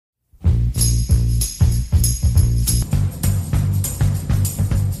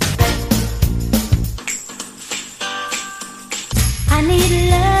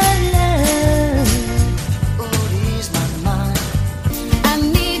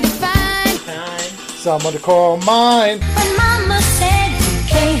someone to call mine. But Mama said you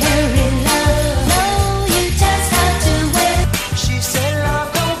can't hurry love. No, you just have to wait. She said love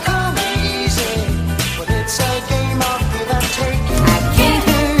don't come easy, but it's a game of give and take. I can't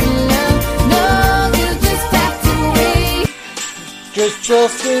hurry love. No, you just have to wait.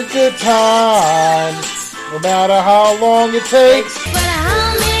 Just a good time, no matter how long it takes. But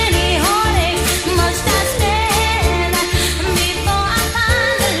how many heartaches must I stand before I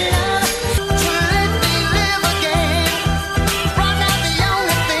find the love? To let me live again, brought out the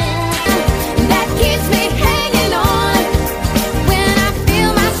only thing That keeps me hanging on when I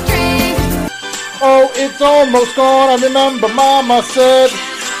feel my strength. Oh, it's almost gone. I remember Mama said,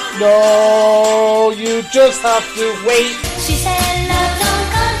 no, you just have to wait. She said love don't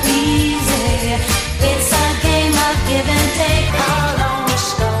come easy. It's a game of give and take. How long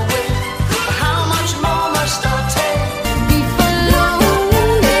must I wait? How much more must I take? Before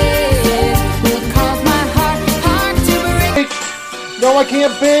lonely will cause my heart to break. No, I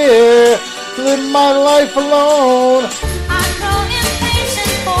can't bear to live my life alone. I grow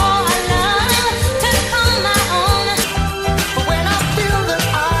impatient for a love to call my own. But when I feel that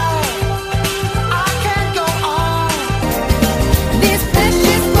I can't go on. These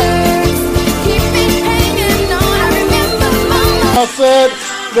precious words keep me hanging on. I remember Mama. I said,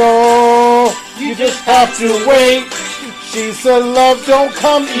 no, you just have to wait. She said, love don't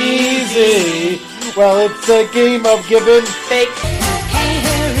come easy. Well, it's a game of give and take. Can't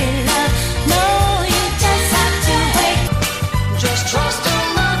hurry love. No, you just have to wait. Just trust in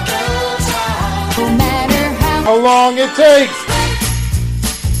the good time. No matter How long it takes.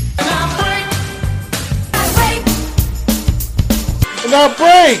 And I break. I wait. And now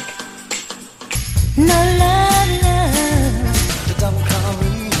break. No love. It don't come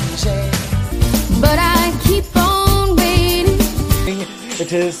easy. But I keep on waiting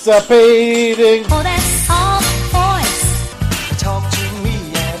Anticipating. for that soft voice, Talk to me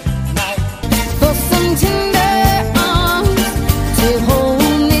at night. for some tender arms to hold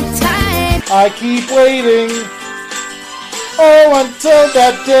me tight. I keep waiting. Oh, until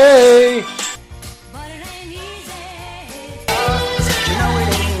that day. But it ain't easy. You know it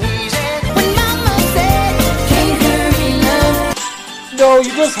ain't easy. When Mama said, can't hurry love. No,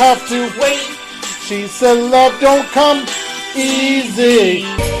 you just have to wait. She said, love don't come easy.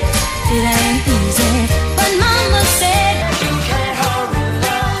 It ain't easy. But Mama said, You can't hurry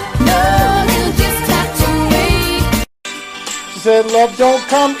love. no, you just have to wait. She said, love don't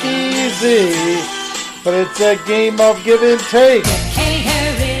come easy. But it's a game of give and take. Can't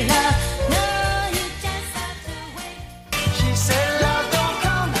hurry love. No, you just have to wait. She said love don't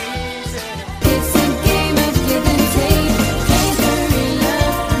come easy. It's a game of give and take. Can't hurry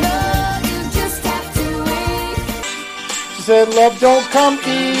love. No, you just have to wait. She said, love don't come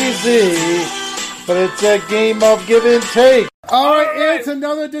easy. But it's a game of give and take. All right, it's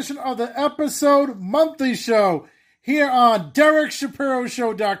another edition of the Episode Monthly Show here on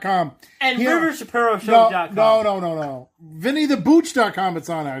DerekShapiroShow.com. And Here- RiverShapiroShow.com. No. VinnyTheBooch.com it's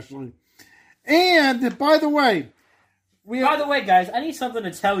on, actually. And, by the way, By the way, guys, I need something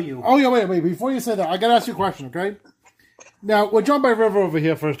to tell you. Oh, yeah, wait. Before you say that, I got to ask you a question, okay? Now, we're joined by River over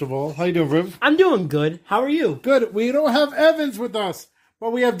here, first of all. How you doing, Riv? I'm doing good. How are you? Good. We don't have Evans with us,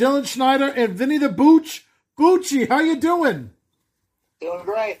 but we have Dylan Schneider and Vinny the Booch. Boochy, how you doing? Doing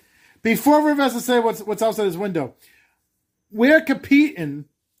great. Before Riv has to say what's outside his window, we're competing.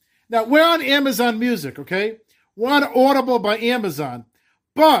 Now, we're on Amazon Music, okay? We're on Audible by Amazon.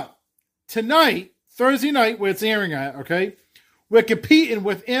 But tonight, Thursday night, where it's airing at, okay? We're competing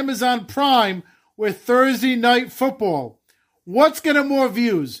with Amazon Prime with Thursday Night Football. What's getting more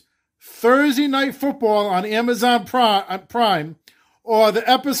views? Thursday Night Football on Amazon Prime or the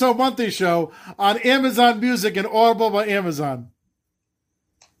Episode Monthly Show on Amazon Music and Audible by Amazon?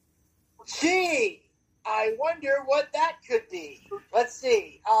 Gee, I wonder what that could be. Let's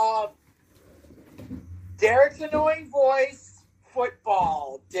see. Derek's annoying voice,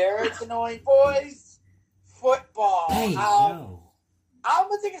 football. Derek's annoying voice, football. Hey, yo. I'm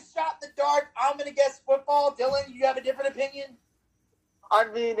going to take a shot in the dark. I'm going to guess football. Dylan, you have a different opinion? I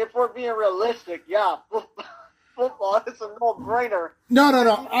mean, if we're being realistic, yeah, football is a no-brainer.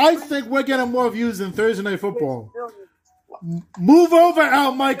 No. I think we're getting more views than Thursday Night Football. Move over,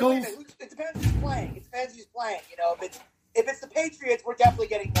 Al Michaels. It depends who's playing. It depends who's playing. You know, if it's the Patriots, we're definitely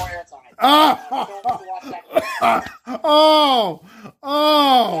getting more airtime.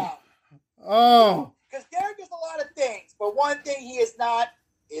 Oh. Because Derek is a lot of things, but one thing he is not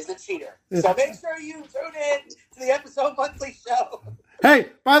is a cheater. So make sure you tune in to the Episode Monthly Show. Hey,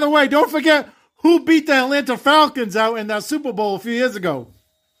 by the way, don't forget who beat the Atlanta Falcons out in that Super Bowl a few years ago.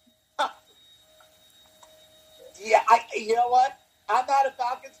 Yeah, you know what? I'm not a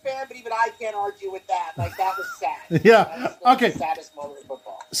Falcons fan, but even I can't argue with that. Like, that was sad. Yeah, That was okay. the saddest moment in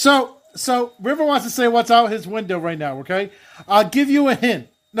football. So River wants to say what's out his window right now, okay? I'll give you a hint.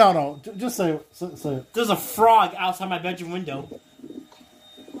 No, just say it. There's a frog outside my bedroom window.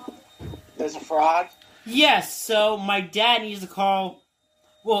 There's a frog. Yes, so my dad needs to call.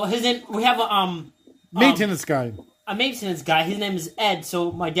 Well, his name. We have a Maintenance guy. a maintenance guy. His name is Ed.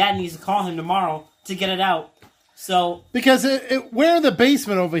 So my dad needs to call him tomorrow to get it out. So Because we're in the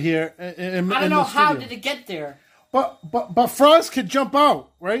basement over here. In, I don't in know the how studio. did it get there. But frogs could jump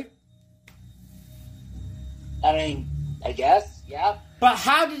out, right? I mean, I guess, yeah. But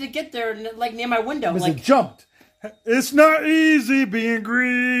how did it get there? Like near my window? Because Like it jumped. It's not easy being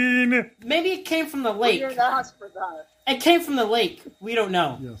green. maybe it came from the We lake. didn't ask for that. It came from the lake. We don't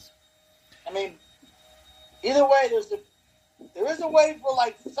know. Yes. I mean, either way, there is a way for,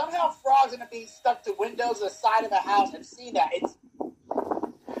 like, somehow frogs end up being stuck to windows on the side of the house. I've seen that.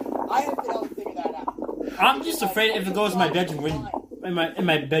 I haven't been able to figure that out. I'm just afraid if it goes in my bedroom window. In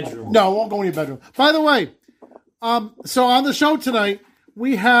my bedroom. No, it won't go in your bedroom. By the way, so on the show tonight,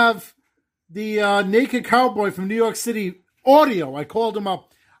 we have the Naked Cowboy from New York City audio. I called him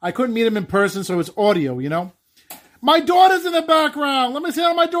up. I couldn't meet him in person, so it's audio, you know? My daughter's in the background. Let me say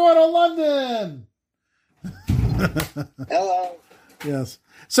hello to my daughter, London. Hello. Yes.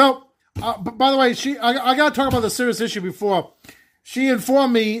 So, by the way, I got to talk about the serious issue before. She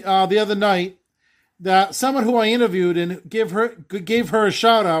informed me the other night that someone who I interviewed and gave her a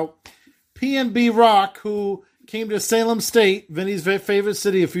shout out, PNB Rock, who came to Salem State, Vinny's favorite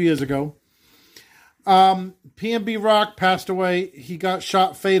city, a few years ago. PNB Rock passed away. He got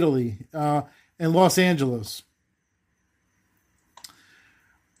shot fatally in Los Angeles.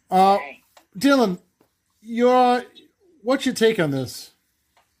 Dylan, what's your take on this?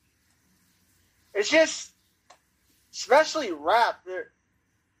 It's just, especially rap,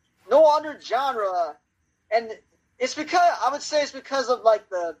 no other genre, and it's because, I would say it's because of, like,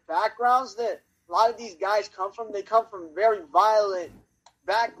 the backgrounds that a lot of these guys come from. They come from very violent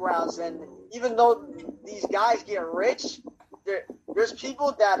backgrounds, and even though these guys get rich, there's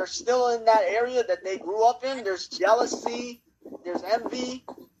people that are still in that area that they grew up in. There's jealousy, there's envy,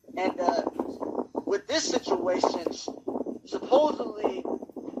 and with this situation, supposedly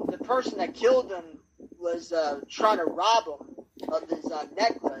the person that killed him was trying to rob him of his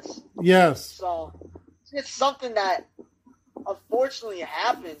necklace. Yes. So it's something that unfortunately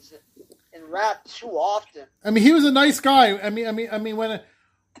happens in rap too often. I mean, he was a nice guy. I mean, when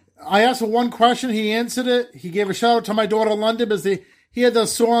I asked him one question, he answered it. He gave a shout out to my daughter London because he had the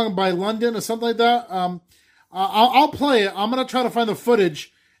song by London or something like that. I'll play it. I'm gonna try to find the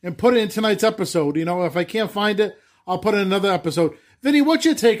footage and put it in tonight's episode. You know, if I can't find it, I'll put it in another episode. Vinny, what's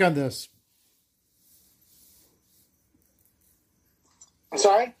your take on this? I'm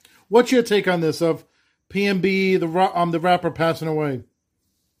sorry? What's your take on this of PNB, the rapper, passing away?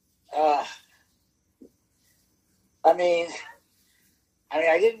 I mean,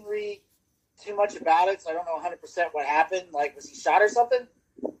 I didn't read too much about it, so I don't know 100% what happened. Like, was he shot or something?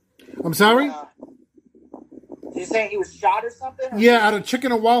 I'm sorry? You saying he was shot or something? Or- Yeah, at a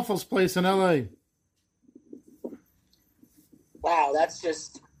chicken and waffles place in L.A. Wow, that's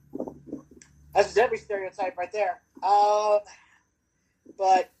just every stereotype right there.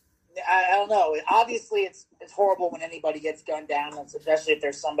 But I don't know. Obviously, it's horrible when anybody gets gunned down, especially if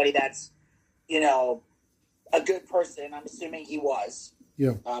there's somebody that's, a good person. I'm assuming he was.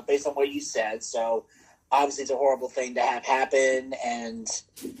 Yeah. Based on what you said. So obviously it's a horrible thing to have happen, and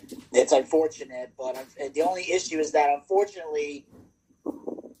it's unfortunate. But the only issue is that, unfortunately,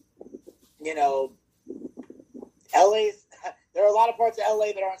 LA. There are a lot of parts of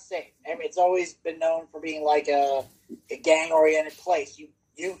LA that aren't safe. It's always been known for being like a gang-oriented place. You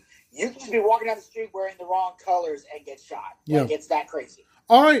can just be walking down the street wearing the wrong colors and get shot. Yeah. Like, it's that crazy.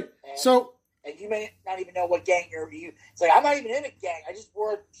 All right. And you may not even know what gang you. It's like, I'm not even in a gang. I just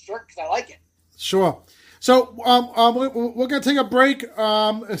wore a shirt because I like it. Sure. So we're going to take a break.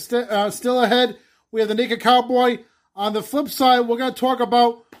 Still ahead, we have the Naked Cowboy. On the flip side, we're going to talk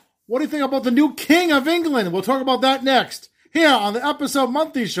about, what do you think about the new King of England? We'll talk about that next, here on the Episode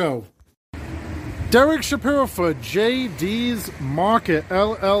Monthly Show. Derek Shapiro for JD's Market,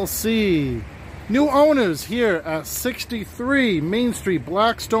 LLC. New owners here at 63 Main Street,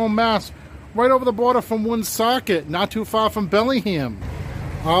 Blackstone, Mass., right over the border from Woonsocket, not too far from Bellingham.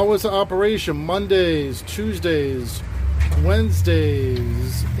 Hours of operation, Mondays, Tuesdays,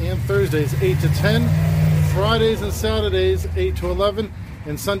 Wednesdays, and Thursdays, 8 to 10. Fridays and Saturdays, 8 to 11.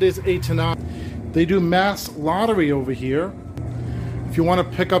 And Sundays, 8 to 9. They do mass lottery over here. If you want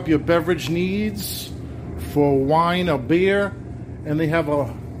to pick up your beverage needs for wine or beer, and they have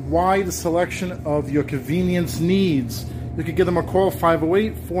a wide selection of your convenience needs. You can give them a call,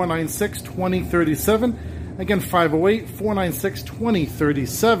 508-496-2037. Again,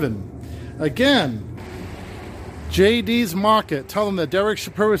 508-496-2037. Again, JD's Market. Tell them that Derek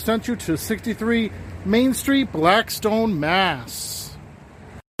Shapiro sent you to 63 Main Street, Blackstone, Mass.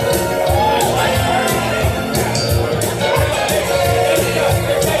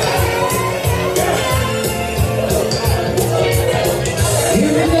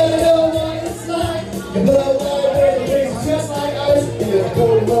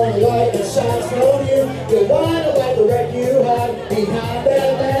 Behind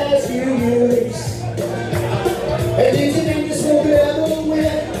that mask you use. And these are things will ever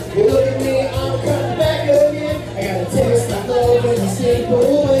win. You look at me, I'm coming back again. I got a taste of love in a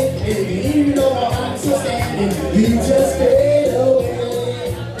simple way. And you know I'm still standing, you just fade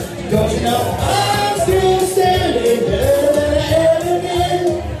away. Don't you know I'm still standing better than I ever been.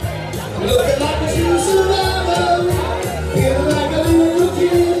 Looking like a true survivor, feeling like a little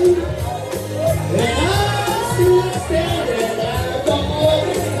kid. And I'm still standing.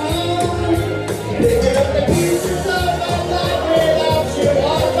 Picking up the pieces of my life without you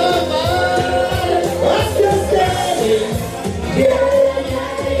on my mind. I'm still standing, yeah,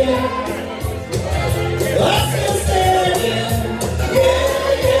 yeah, yeah. I'm still standing,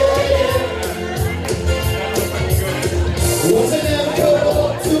 yeah, yeah, yeah. Was it never go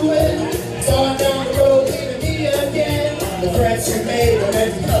up to it? Going down the road, leaving me again. The friends you made were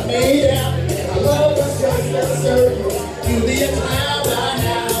meant to cut me down. And my love was just a circle. You be a clown by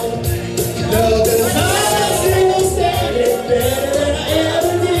now. No, because I'm still standing better than I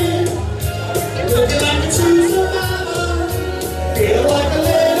ever did. Looking like a true survivor, feel like a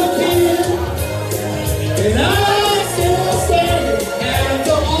little kid. And I'm still standing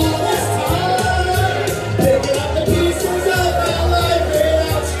after all this time. Picking up the pieces of my life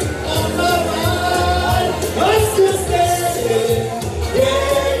without you on my mind. I'm still standing,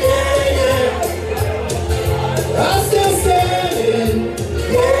 yeah, yeah, yeah. I'm still standing,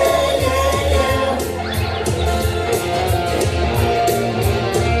 yeah.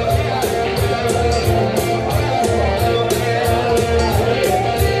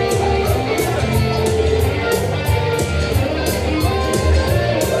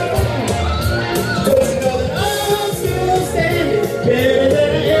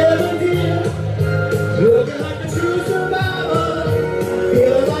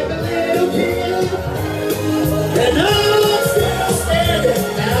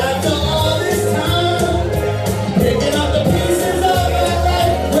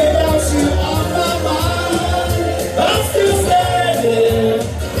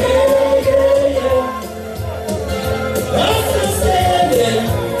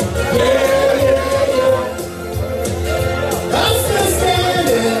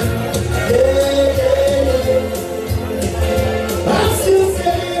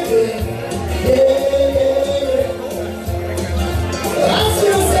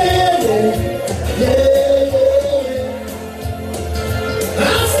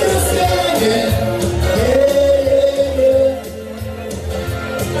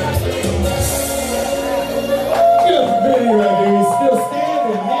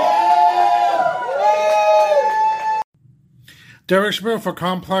 Derek Shapiro for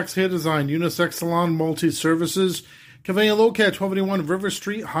Complex Hair Design, Unisex Salon, Multi-Services. Convenient located at 1281 River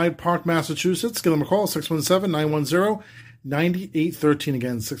Street, Hyde Park, Massachusetts. Give them a call, 617-910-9813.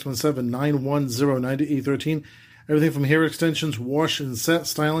 Again, 617-910-9813. Everything from hair extensions, wash and set,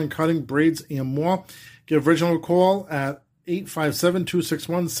 styling, cutting, braids, and more. Give Reginald a call at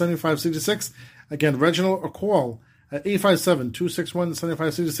 857-261-7566. Again, Reginald a call at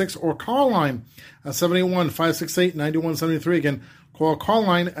 857-261-7566 or call line at 781-568-9173. Again, call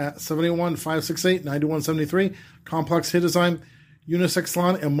line at 781-568-9173. Complex Hair Design, Unisex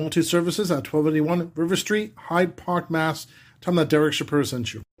Salon, and Multi-Services at 1281 River Street, Hyde Park, Mass. Tell them that Derek Shapiro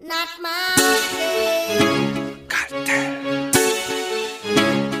sent you. Not my day.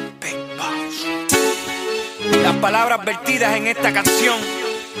 Las palabras vertidas en esta canción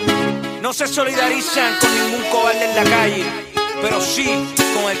no se solidarizan con ningún cobarde en la calle, pero sí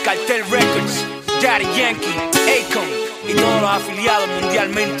con el Cartel Records, Daddy Yankee, Akon y todos los afiliados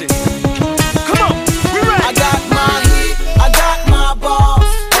mundialmente. Come on, we ready. I got my heat, I got my balls,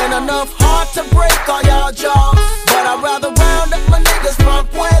 and enough heart to break all y'all jaws. But I'd rather round up my niggas from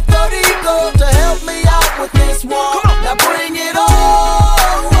Puerto Rico to help me out with this war. Now bring it on.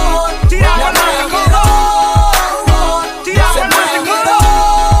 Now bring it on.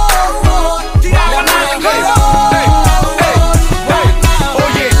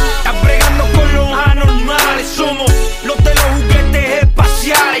 Oye, estás bregando con lo anormal.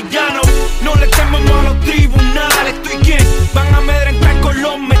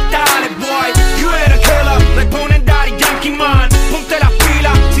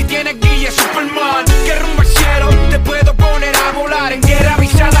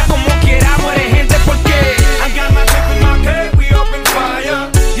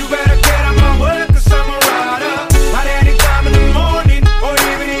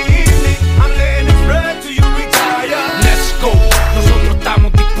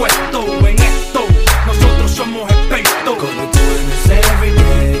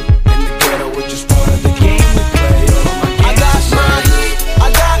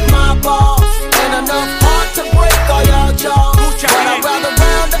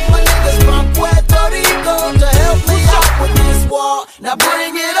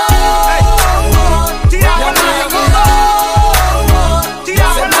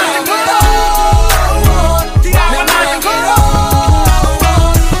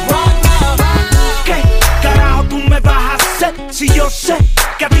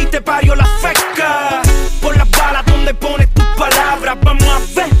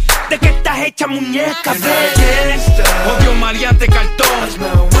 más ve de que estás hecha muñeca, ve. Odio maleante cartón.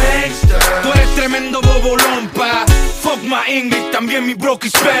 Tú eres tremendo bobolón, pa. Fuck my English, también mi broken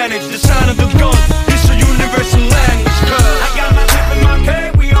Spanish. The sound of the gun is a universal language. I got my tip and my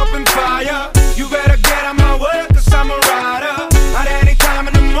cake, we open fire. You better get on my way, cause I'm a rider. At any time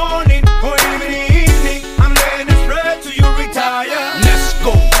in the morning, or even in the evening, I'm laying this bread till you retire. Let's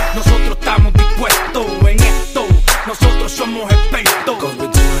go, nosotros estamos dispuestos en esto. Nosotros somos expertos. Cause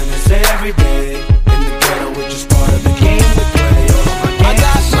we're doing this every day. In the ghetto, we're just part of the game we play. I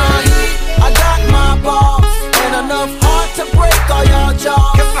got my heat, I got my balls, and enough heart to break all y'all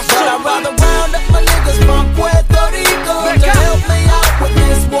jaws. But I'd rather round up my niggas from Puerto Rico to help me out with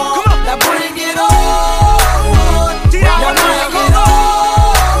this war. Now bring it on. Now bring it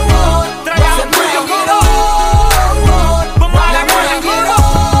on. Now bring it on. Now bring it on.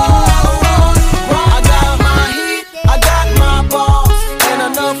 I got my heat, I got my balls, and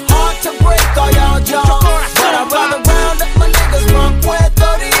enough heart to break all y'all jaws. But I'd rather round up my niggas from Puerto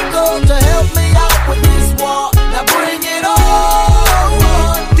Rico to help me out with this war. Now bring it on.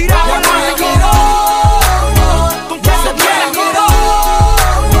 Now bring it on. Now bring it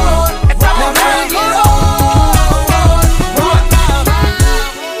on. Now bring it on.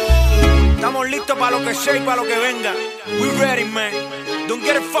 Estamos listos para lo que sea y para lo que venga. We ready, man. Don't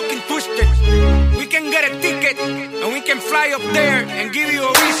get it fucking twisted. We can get a ticket and we can fly up there and give you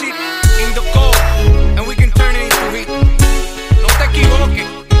a visit in the cold and we can turn it into heat. No te equivoques.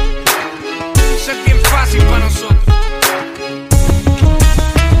 Eso es bien fácil para nosotros.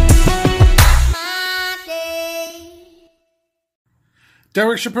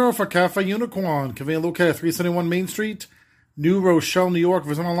 Derek Shapiro for Cafe Unicorn, conveniently located at 371 Main Street, New Rochelle, New York.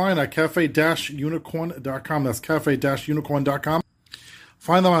 Visit online at cafe-unicorn.com. That's cafe-unicorn.com.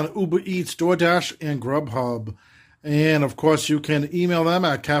 Find them on Uber Eats, DoorDash, and Grubhub. And, of course, you can email them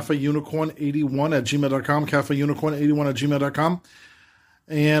at cafeunicorn81@gmail.com, cafeunicorn81@gmail.com.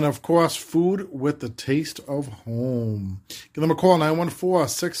 And, of course, food with the taste of home. Give them a call,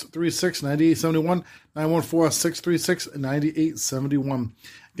 914-636-9871, 914-636-9871.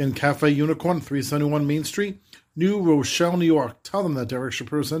 Again, Cafe Unicorn, 371 Main Street, New Rochelle, New York. Tell them that Derek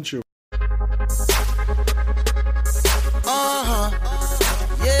Shapiro sent you.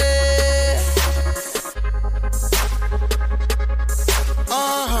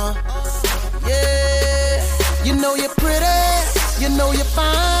 Yeah. You know you're pretty, you know you're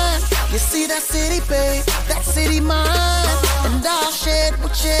fine. You see that city, babe, that city mine. And I'll share it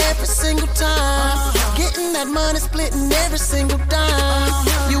with you every single time. Getting that money, splitting every single dime.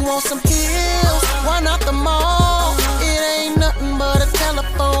 You want some heels, why not the mall? It ain't nothing but a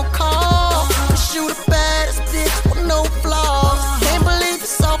telephone call. Cause you the baddest bitch with no flaws. Can't believe you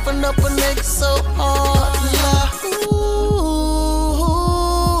soften up a nigga so hard. Ooh,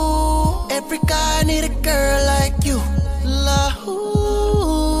 every guy need a girl like you.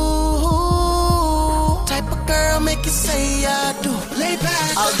 Type of girl make you say I do. Lay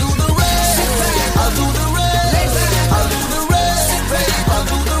back, I'll do the rest. I'll do the rest. I'll do the rest. I'll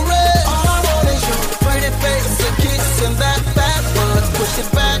do the rest. All I want is your pretty face, a kiss, and that fat butt. Push it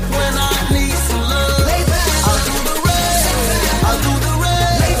back when I need some love. Lay back, I'll do the rest. I'll do the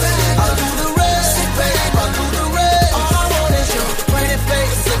rest. I'll do the rest. I'll do the rest. All I want is your pretty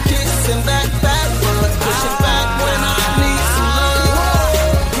face, a kiss, and that fat butt. Push it back when I need some love.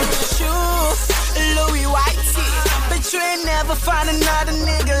 Louis Whitey, but you ain't never find another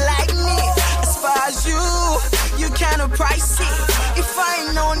nigga like me. As far as you kinda pricey. If I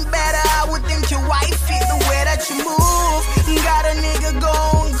ain't known better, I would think you're wifey. The way that you move got a nigga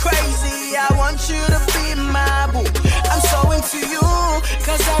going crazy. I want you to be my boo. I'm so into you,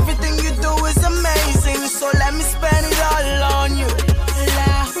 cause everything you do is amazing. So let me spend it all on you.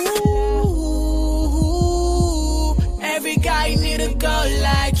 Ooh, every guy need a girl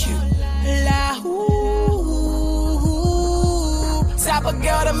like you. Type of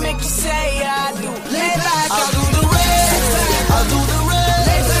girl to make you say I do. Lay back, I'll do the rest. I'll do the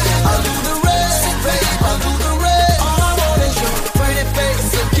rest. I'll do the rest. I'll do the rest. All I want is your pretty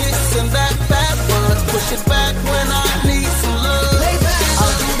face, a kiss, and that fat butt. Push it back when I need some love. Lay back,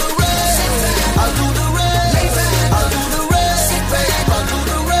 I'll do the rest. I'll do the rest. I'll do the rest. I'll do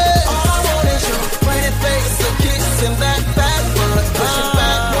the rest. All I want is your pretty face, a kiss, and that fat butt. Push it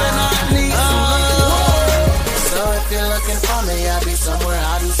back when I need some love. So if you're looking for me, I'll be somewhere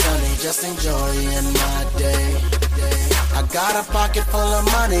hot and sunny, just enjoying my day. I got a pocket full of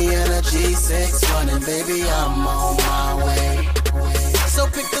money and a G6 running, baby, I'm on my way. So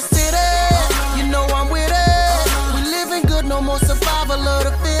pick the city, you know I'm with it. We living good, no more survival of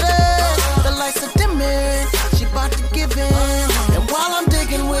the fittest. The lights are dimming, she about to give in. And while I'm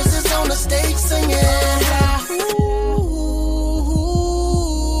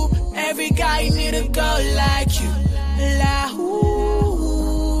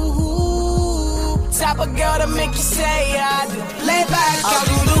a girl to make you say I do. Lay back, I'll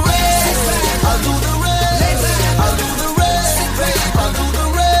do the rest. I'll do the rest. I'll do the rest. I'll do the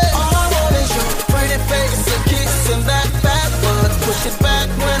rest. All I want is your pretty face, a kiss and that fat butt. Push it back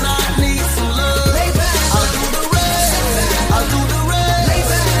when I need some love. I'll do the rest. I'll do the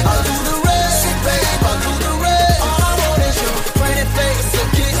rest. I'll do the rest. I'll do the rest. All I want is your pretty face, a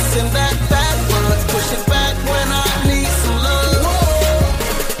kiss and that fat butt. Push it back when I need some love.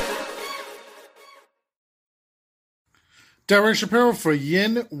 Derek Shapiro for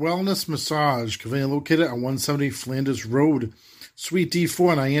Yin Wellness Massage, conveniently located at 170 Flanders Road, Suite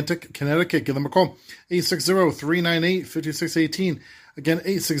D4 in Niantic, Connecticut. Give them a call, 860-398-5618. Again,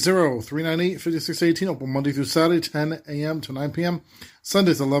 860-398-5618. Open Monday through Saturday, 10 a.m. to 9 p.m.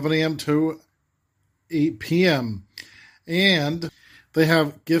 Sundays, 11 a.m. to 8 p.m. And they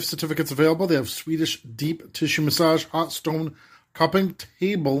have gift certificates available. They have Swedish deep tissue massage, hot stone cupping,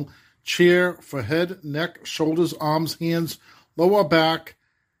 table, chair for head, neck, shoulders, arms, hands, lower back,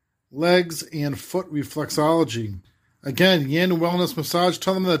 legs, and foot reflexology. Again, Yin Wellness Massage.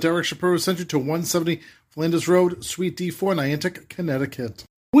 Tell them that Derek Shapiro sent you to 170 Flanders Road, Suite D4, Niantic, Connecticut.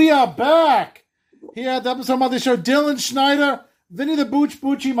 We are back here at the episode of the show. Dylan Schneider, Vinny the Booch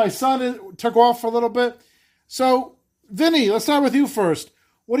Boochie. My son took off for a little bit. So, Vinny, let's start with you first.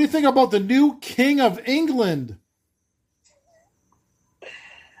 What do you think about the new King of England?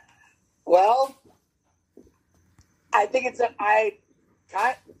 Well, I think I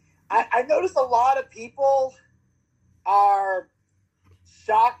noticed a lot of people are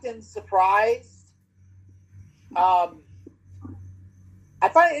shocked and surprised. I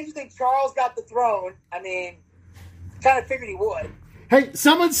find it interesting Charles got the throne. I mean, kind of figured he would. Hey,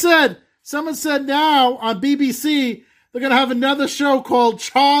 someone said now on BBC they're going to have another show called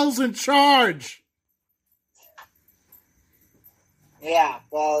Charles in Charge. Yeah,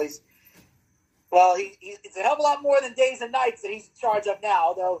 it's a hell of a lot more than days and nights that he's in charge of now,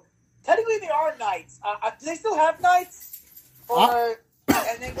 although technically they are nights. Do they still have nights in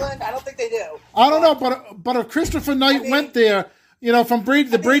England? I don't think they do. I don't know, but if Christopher Knight went there, from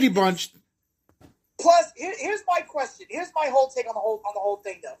the Brady Bunch. Plus, here's my question. Here's my whole take on the whole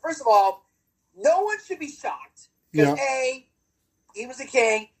thing, though. First of all, no one should be shocked because A, he was a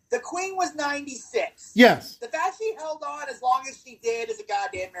king. The Queen was 96. Yes. The fact she held on as long as she did is a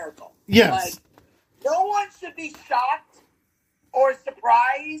goddamn miracle. Yes. No one should be shocked or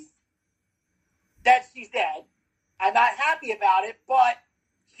surprised that she's dead. I'm not happy about it, but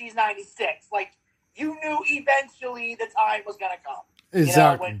she's 96. You knew eventually the time was going to come.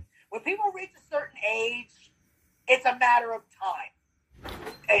 Exactly. When people reach a certain age, it's a matter of time.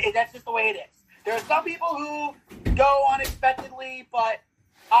 That's just the way it is. There are some people who go unexpectedly, but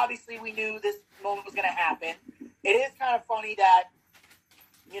obviously we knew this moment was going to happen. It is kind of funny that,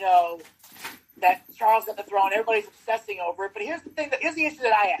 that Charles got the throne. Everybody's obsessing over it. But here's the issue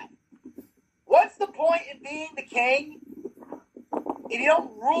that I have. What's the point in being the king if you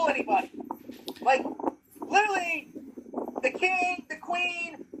don't rule anybody? Literally, the king, the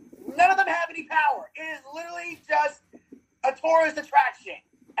queen, none of them have any power. It is literally just a tourist attraction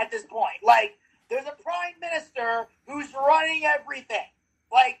at this point. There's a prime minister who's running everything.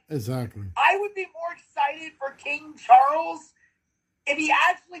 Exactly. I would be more excited for King Charles if he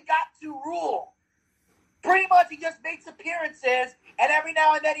actually got to rule. Pretty much he just makes appearances, and every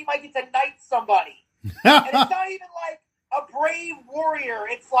now and then he might get to knight somebody. And it's not even like a brave warrior.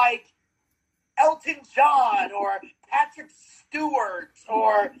 It's like Elton John or Patrick Stewart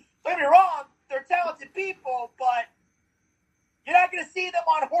or, don't get me wrong, they're talented people, but you're not going to see them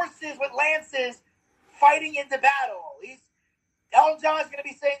on horses with lances fighting into battle. Elton John's going to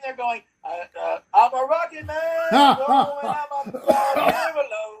be sitting there going, I'm a rocket man, I'm alone.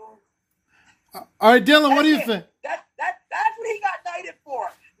 All right, Dylan, what do you think? That's what he got knighted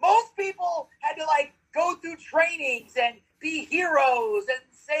for. Most people had to go through trainings and be heroes and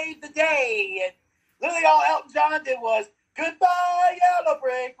save the day. And literally all Elton John did was, goodbye, Yellow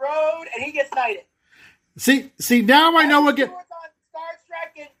Brick Road, and he gets knighted. See, now I know again. He was on Star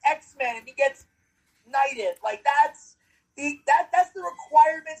Trek and X-Men, and he gets knighted. That's the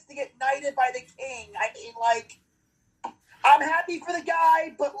requirements to get knighted by the king. I mean, I'm happy for the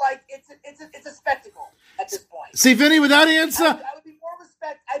guy, but it's a spectacle at this point. See, Vinny, with that answer, I would be more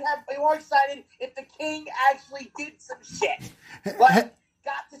be more excited if the king actually did some shit.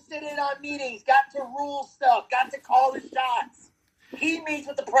 Got to sit in on meetings, got to rule stuff, got to call the shots. He meets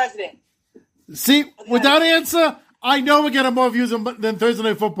with the president. See, with that answer, I know we're getting more views than Thursday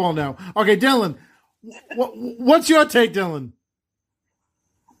Night Football now. Okay, Dylan, what's your take, Dylan?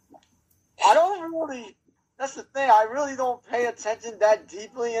 I don't really. That's the thing. I really don't pay attention that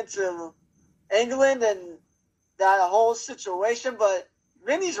deeply into England and that whole situation, but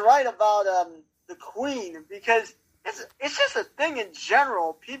Vinny's right about the Queen, because it's just a thing in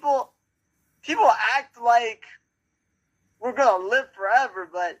general. People act like we're gonna live forever,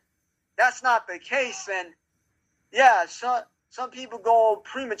 but that's not the case. And yeah, some people go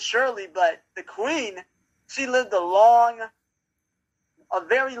prematurely, but the Queen, she lived a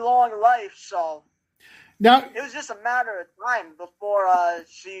very long life. So Now, it was just a matter of time before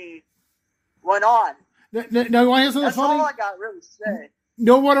she went on. now you want to hear something That's funny? all I got to really say.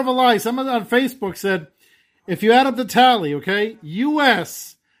 No word of a lie. Someone on Facebook said, if you add up the tally, okay,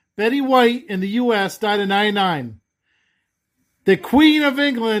 U.S., Betty White in the U.S. died in 99. The Queen of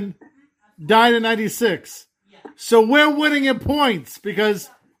England died in 96. So we're winning in points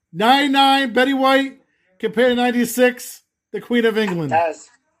because 99, Betty White, compared to 96, the Queen of England. Yes.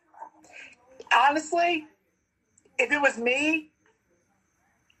 Honestly, if it was me,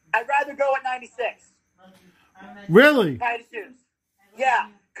 I'd rather go at 96. Really? Titus Hughes. Yeah,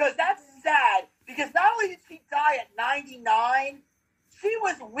 because that's sad. Because not only did she die at 99, she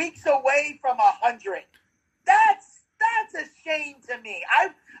was weeks away from 100. That's a shame to me.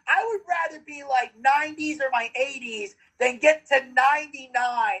 I would rather be like 90s or my 80s than get to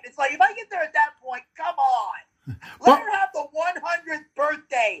 99. It's like, if I get there at that point, come on. Let her have the 100th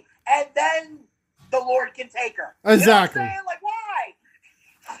birthday, and then the Lord can take her. Exactly. You know what I'm saying? Like, why?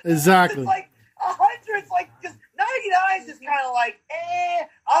 Exactly. It's like 100's like, because 99 is just kind of like,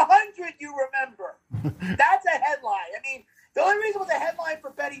 100 you remember. That's a headline. I mean, the only reason it was a headline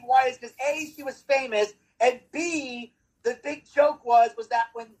for Betty White is because A, she was famous, and B, the big joke was that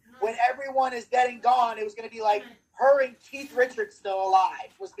when everyone is dead and gone, it was going to be like her and Keith Richards still alive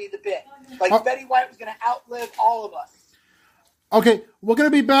was be the bit. Like Betty White was going to outlive all of us. Okay, we're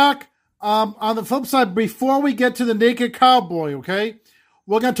going to be back on the flip side. Before we get to the naked cowboy, okay,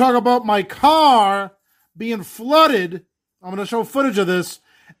 we're going to talk about my car being flooded. I'm going to show footage of this.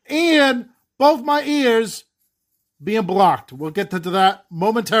 And both my ears being blocked. We'll get to that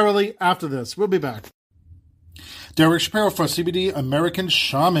momentarily after this. We'll be back. Derek Shapiro for CBD American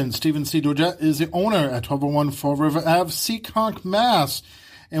Shaman. Stephen C. Dorjet is the owner at 1201 Fall River Ave, Seekonk, Mass.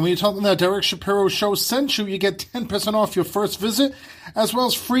 And when you tell them that Derek Shapiro Show sent you, you get 10% off your first visit, as well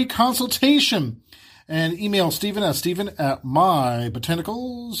as free consultation. And email Stephen at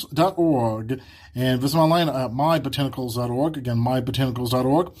mybotanicals.org. And visit online at mybotanicals.org. Again,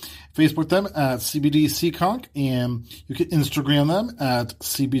 mybotanicals.org. Facebook them at CBD Seekonk. And you can Instagram them at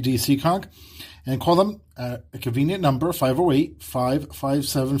CBD Seekonk. And call them at a convenient number,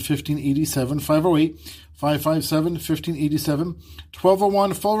 508-557-1587, 508-557-1587.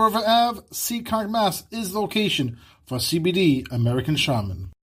 1201 Fall River Ave, Seekonk, Mass. is the location for CBD American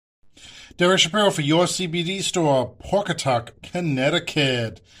Shaman. Derek Shapiro for your CBD store, Pawcatuck,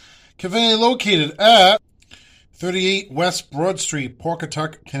 Connecticut. Conveniently located at 38 West Broad Street,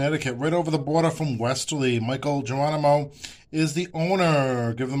 Pawcatuck, Connecticut, right over the border from Westerly. Michael Geronimo is the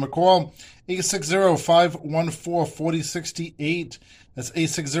owner. Give them a call, 860-514-4068. That's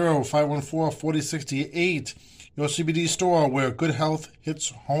 860-514-4068. Your CBD store where good health hits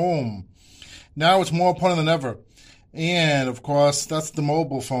home. Now it's more important than ever. And, of course, that's the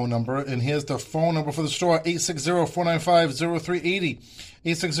mobile phone number. And here's the phone number for the store, 860-495-0380.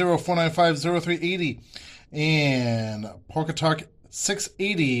 860-495-0380. And Pawcatuck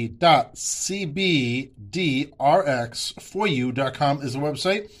 680.cbdrx4u.com is the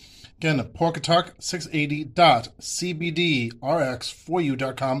website. Again, Pawcatuck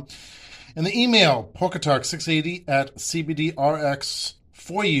 680.cbdrx4u.com. And the email,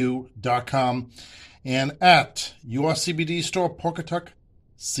 Pawcatuck680@cbdrx4u.com. And at your CBD store, Pawcatuck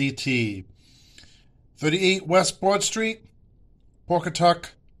CT. 38 West Broad Street, Pawcatuck,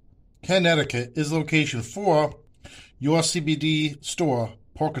 Connecticut is the location for your CBD store,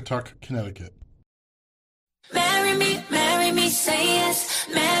 Pawcatuck, Connecticut. Marry me, say yes.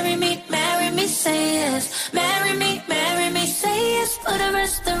 Marry me, say yes. Marry me, say yes. For the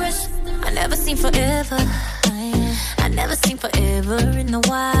rest. I never seen forever. I never seen forever in the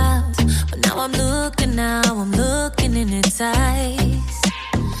wild. But now I'm looking in its eyes.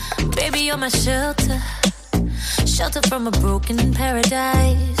 Baby, you're my shelter from a broken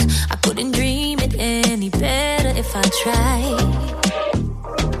paradise. I couldn't dream it any better if I tried.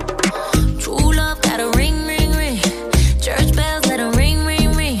 True love got a ring. Church bells let 'em ring.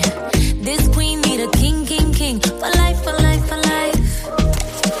 This queen need a king. For life.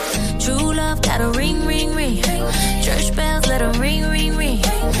 True love got a ring. Church bells let 'em ring.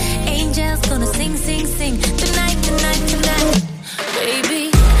 Angels gonna sing. Tonight. Baby,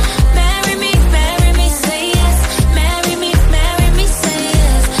 marry me, say yes. Marry me, say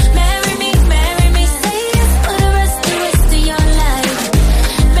yes. Marry me,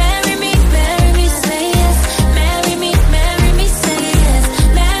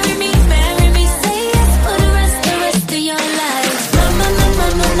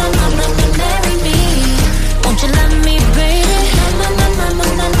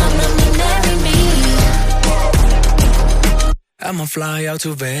 I'ma fly out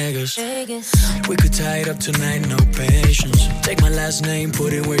to Vegas. We could tie it up tonight, no patience. Take my last name,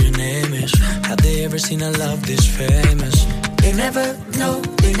 put it where your name is. Have they ever seen a love this famous? They never, no,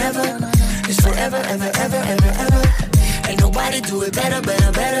 they never. It's forever, ever, ever, ever, ever. Ain't nobody do it better,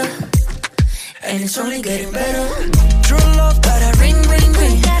 better, better. And it's only getting better. True love, gotta ring, ring,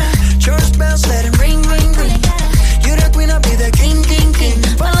 ring. Church bells, let it ring, ring, ring. You the queen, I'll be the king, king, king.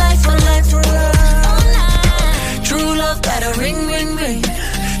 For life, for life, for life. True love, gotta ring, ring, ring.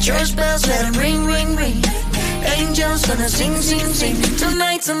 Church bells, let it ring, ring, ring. Angels gonna sing, sing, sing.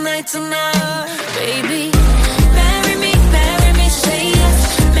 Tonight, tonight, tonight. Baby, marry me, say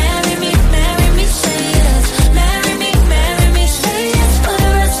yes. Marry me, say yes. Marry me, say yes. For the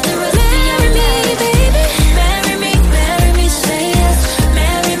rest of your life. Baby, marry me, say yes.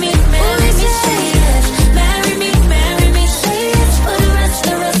 Marry me, say yes. Marry me, say yes. For the rest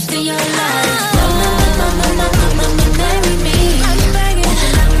of your life. Mama, marry me. Won't you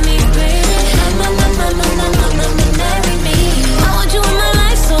love me, baby? Mama, marry me. I want you in my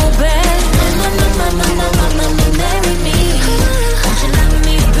life so bad. Mama, marry me. Won't you love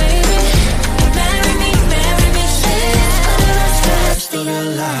me, baby? Marry me, say yes. For the rest of your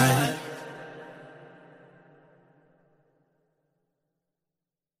life.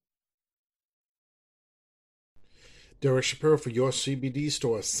 Derek Shapiro for your CBD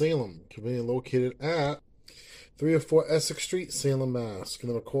store, Salem, conveniently located at 304 Essex Street, Salem, Mass. Give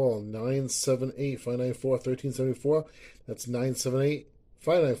them a call, 978-594-1374. That's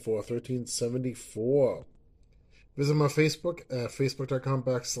 978-594-1374. Visit my Facebook at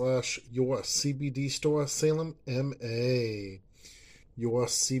facebook.com/your CBD store, Salem, MA. Your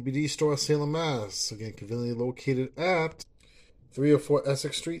CBD store, Salem, Mass. Again, conveniently located at 304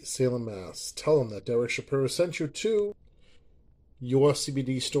 Essex Street, Salem, Mass. Tell them that Derek Shapiro sent you to your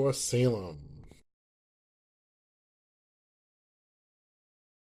CBD store, Salem.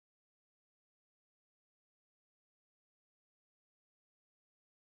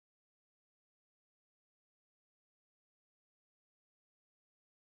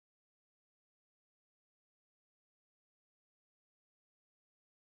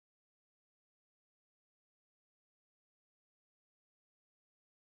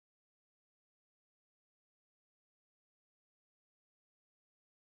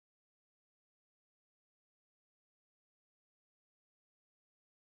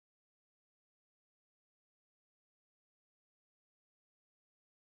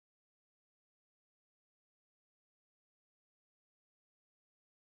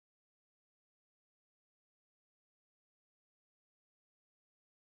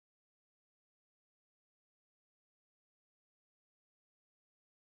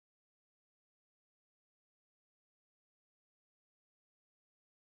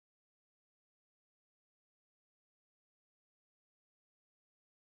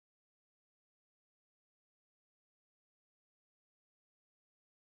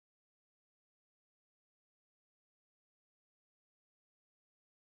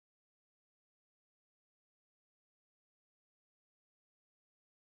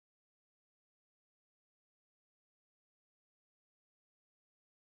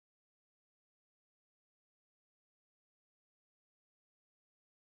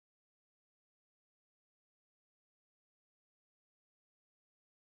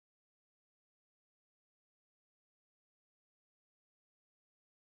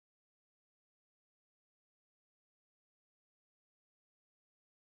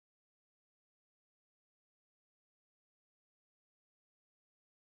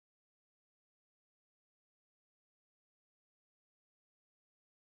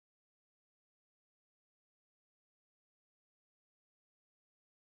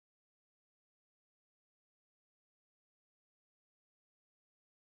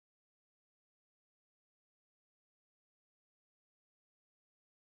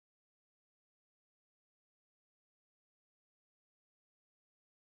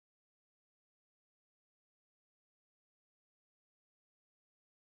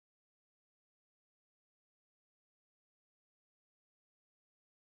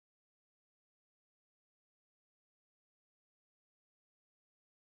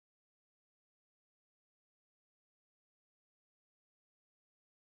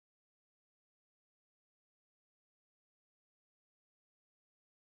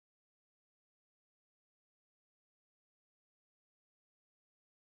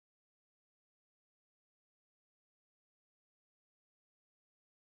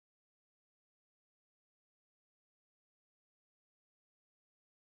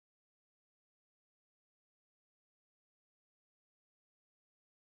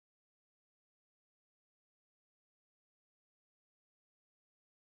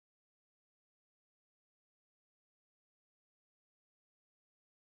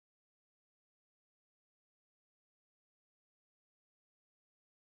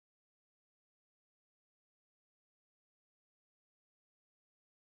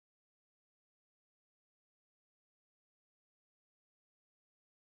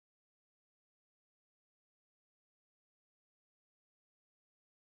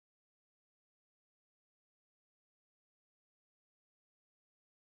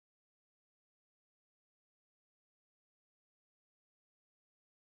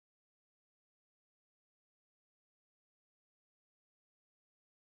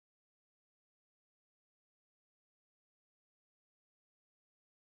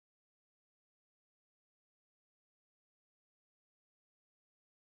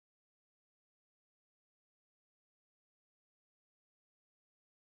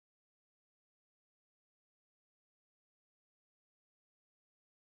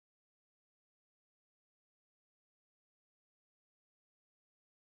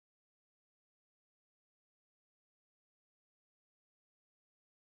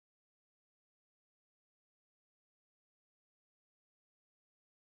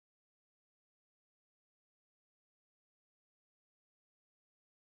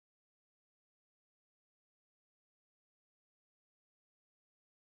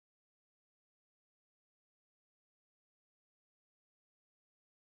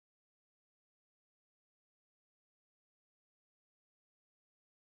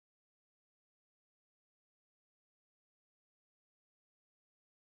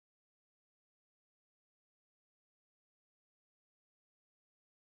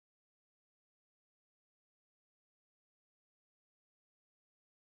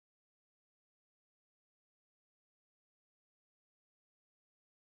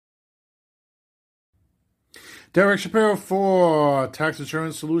 Derek Shapiro for Tax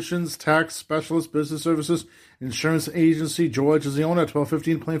Insurance Solutions, Tax Specialist Business Services, Insurance Agency. George is the owner at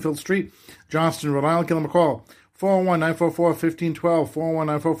 1215 Plainfield Street, Johnston, Rhode Island. Give them a call. 401-944-1512.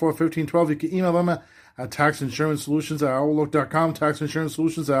 401-944-1512. You can email them at taxinsuranceSolutions@outlook.com.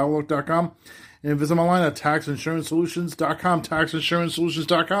 TaxinsuranceSolutions@outlook.com. And visit them online at taxinsuranceSolutions.com.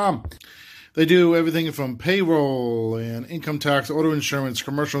 TaxinsuranceSolutions.com. They do everything from payroll and income tax, auto insurance,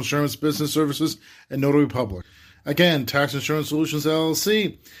 commercial insurance, business services, and notary public. Again, Tax Insurance Solutions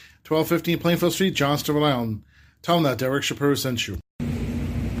LLC, 1215 Plainfield Street, Johnston, Rhode Island. Tell them that Derek Shapiro sent you.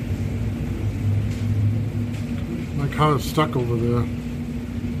 My car is stuck over there.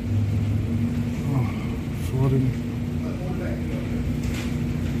 Oh, flooding.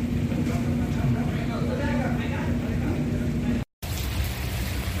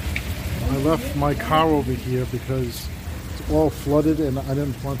 I left my car over here because it's all flooded and I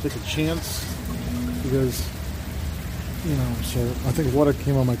didn't want to take a chance because, so I think water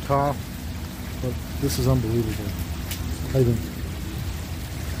came on my car, but this is unbelievable. I think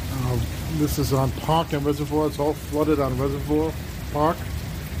this is on Park and Reservoir. It's all flooded on Reservoir, Park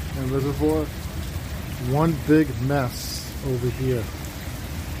and Reservoir. One big mess over here.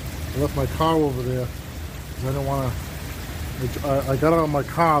 I left my car over there because I don't want to. I got out of my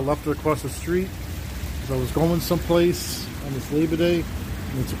car, left it across the street because I was going someplace on this Labor Day,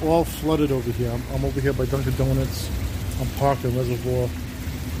 and it's all flooded over here. I'm over here by Dunkin' Donuts. I'm parked in Reservoir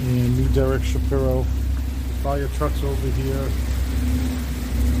and New Derek Shapiro. The fire truck's over here,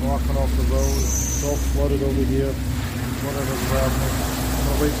 walking off the road. It's all flooded over here. Whatever's happening. I'm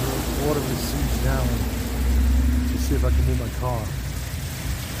gonna wait till the water recedes down to see if I can move my car.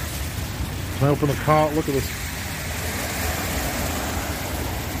 Can I open the car? Look at this.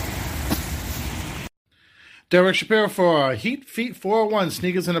 Derek Shapiro for Heat Feet 401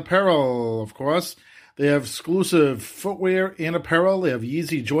 Sneakers and Apparel, of course. They have exclusive footwear and apparel. They have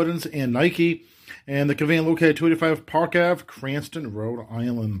Yeezy, Jordans, and Nike. And they're convenient located at 285 Park Ave, Cranston, Rhode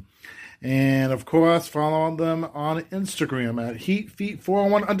Island. And, of course, follow them on Instagram at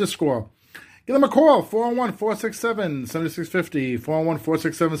HeatFeet401_. Give them a call, 401-467-7650,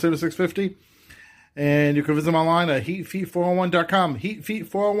 401-467-7650. And you can visit them online at HeatFeet401.com,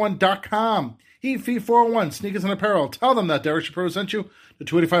 HeatFeet401.com. HeatFeet401, Sneakers and Apparel. Tell them that Derek Shapiro sent you to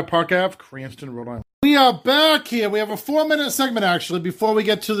 285 Park Ave, Cranston, Rhode Island. We are back here. We have a 4-minute segment, actually, before we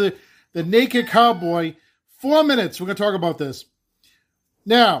get to the Naked Cowboy. 4 minutes. We're going to talk about this.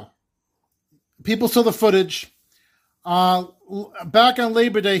 Now, people saw the footage. Back on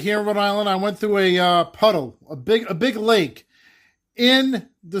Labor Day here in Rhode Island, I went through a puddle, a big lake in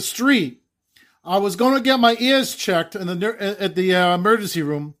the street. I was going to get my ears checked at the emergency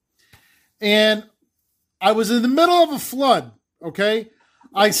room. And I was in the middle of a flood, okay?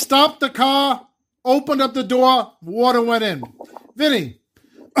 I stopped the car, opened up the door, water went in. Vinny,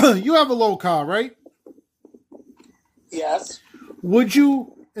 you have a low car, right? Yes. Would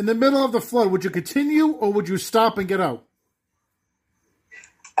you, in the middle of the flood, would you continue or would you stop and get out?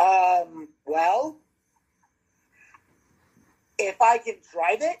 Well, if I can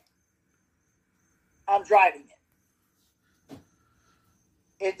drive it, I'm driving it.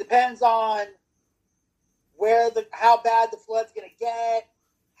 It depends on how bad the flood's going to get,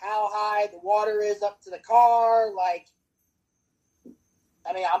 how high the water is up to the car.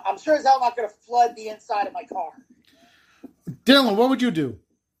 I'm sure as hell not going to flood the inside of my car. Dylan, what would you do?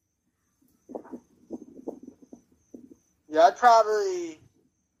 Yeah, I'd probably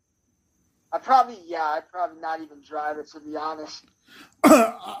not even drive it, to be honest.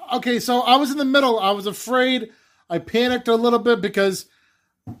 Okay, so I was in the middle. I was afraid. I panicked a little bit because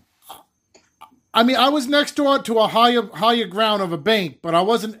I was next door to a higher ground of a bank, but I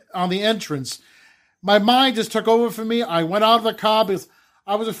wasn't on the entrance. My mind just took over for me. I went out of the car because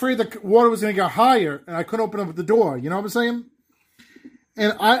I was afraid the water was going to get higher, and I couldn't open up the door. You know what I'm saying?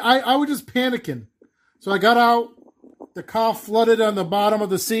 And I was just panicking. So I got out. The car flooded on the bottom of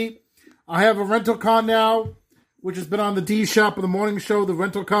the seat. I have a rental car now, which has been on the D Shop of the morning show, the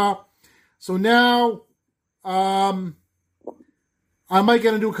rental car. So now, I might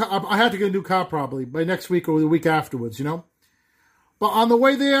get a new car. I have to get a new car probably by next week or the week afterwards, But on the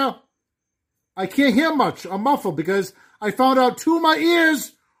way there, I can't hear much. I'm muffled because I found out 2 of my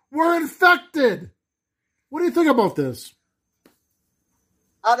ears were infected. What do you think about this?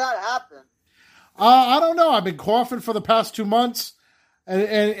 How'd that happen? I don't know. I've been coughing for the past 2 months,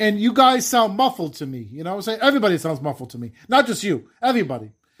 and you guys sound muffled to me. You know what I'm saying? Everybody sounds muffled to me. Not just you.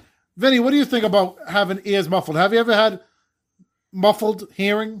 Everybody. Vinny, what do you think about having ears muffled? Have you ever had muffled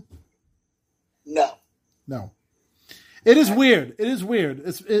hearing? No. It is weird. It is weird.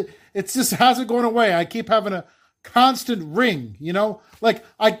 It's just hasn't gone away. I keep having constant ring, you know? Like,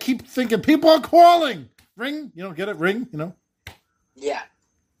 I keep thinking, people are calling. Ring, you know, get it? Ring, you know? Yeah.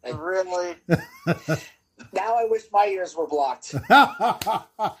 Really? Now I wish my ears were blocked.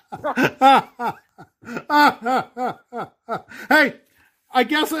 Hey, I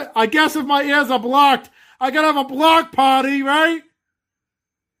guess if my ears are blocked, I gotta have a block party, right?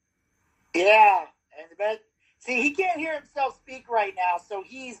 Yeah. And see, he can't hear himself speak right now, so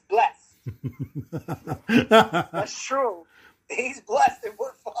he's blessed. That's true. He's blessed and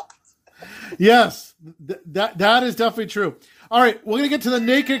we're fucked. Yes, that is definitely true. All right, we're going to get to the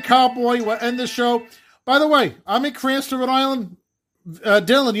Naked Cowboy. We'll end the show. By the way, I'm in Cranston, Rhode Island.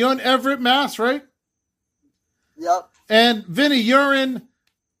 Dylan, you're in Everett, Mass, right? Yep. And Vinny, you're in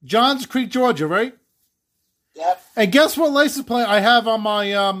Johns Creek, Georgia, right? Yep. And guess what license plate I have on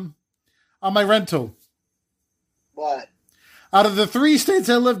my rental? What? Out of the 3 states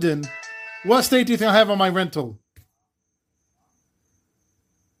I lived in, what state do you think I have on my rental?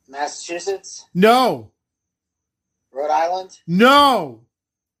 Massachusetts? No. Rhode Island? No.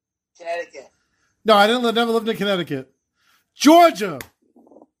 Connecticut? No, I never lived in Connecticut. Georgia.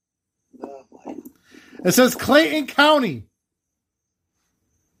 Oh, boy. It says Clayton County.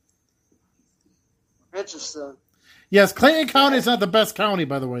 Interesting. Yes, Clayton County is not the best county,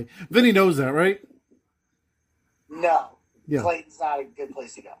 by the way. Vinny knows that, right? No. Yeah. Clayton's not a good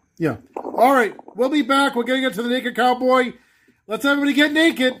place to go. Yeah. All right. We'll be back. We're going to get to the Naked Cowboy. Let's everybody get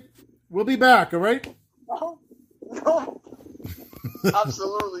naked. We'll be back, all right? No.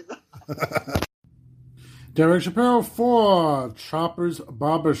 Absolutely not. Derek Shapiro for Chopper's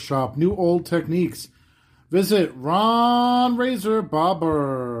Barber Shop. New old techniques. Visit Ron Razor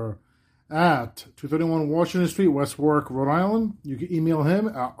Barber at 231 Washington Street, West Warwick, Rhode Island. You can email him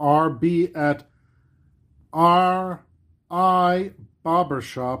at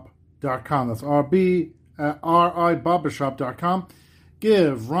rb@ribarbershop.com. That's rb@ribarbershop.com.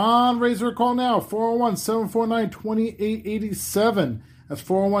 Give Ron Razor a call now, 401-749-2887. That's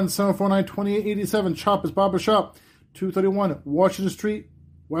 401-749-2887. Chopper's Barbershop, 231 Washington Street,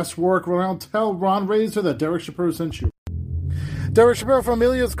 West Warwick, Rhode Island. Tell Ron Razor that Derek Shapiro sent you. Derek Shapiro from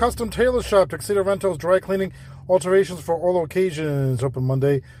Amelia's Custom Tailor Shop, Tuxedo Rentals, dry cleaning, alterations for all occasions. Open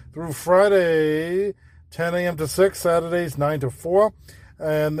Monday through Friday, 10 a.m. to 6, Saturdays 9 to 4.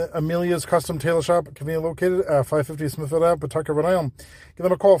 And Amelia's Custom Tailor Shop, conveniently located at 550 Smithfield Ave, Pawtucket, Rhode Island. Give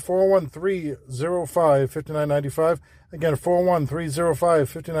them a call, 401-305-5995. Again,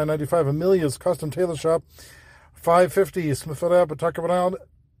 401-305-5995. Amelia's Custom Tailor Shop, 550 Smithfield Ave, Pawtucket, Rhode Island,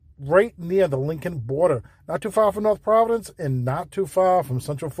 right near the Lincoln border. Not too far from North Providence and not too far from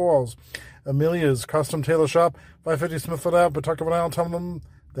Central Falls. Amelia's Custom Tailor Shop, 550 Smithfield Ave, Pawtucket, Rhode Island. Tell them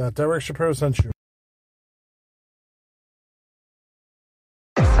that Derek Shapiro sent you.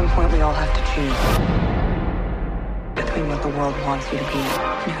 At some point, we all have to choose between what the world wants you to be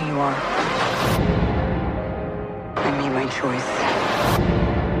and who you are. I made my choice.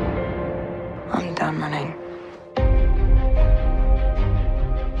 I'm done running.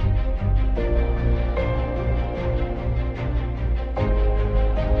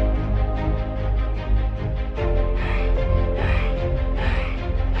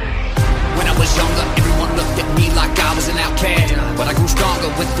 When I was younger, everyone looked at me like I was an outcast. But I grew stronger,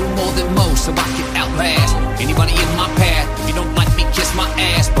 went through more than most, so I could outlast anybody in my path. If you don't like me, kiss my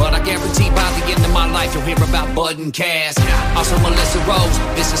ass. But I guarantee by the end of my life, you'll hear about Bud and Cass. Also Melissa Rose,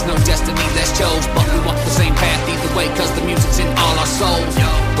 this is no destiny that's chose. But we walk the same path either way, cause the music's in all our souls.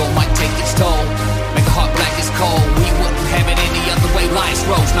 Gold might take its toll, make a heart black as coal. We wouldn't have it any other way, life's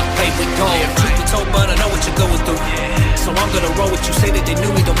roads, not paved with gold. Truth be told, but I know what you're going through. So I'm gonna roll with you, say that they knew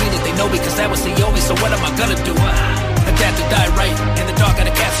me, don't mean that they know me, cause that was the only, so what am I gonna do? Adapt to die right, in the dark, gotta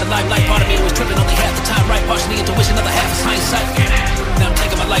capture life. Part of me was tripping only half the time, right? Partially intuition, other half is hindsight. Now I'm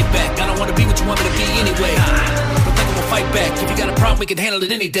taking my life back, I don't wanna be what you want me to be anyway. But think we'll fight back, if you got a problem, we can handle it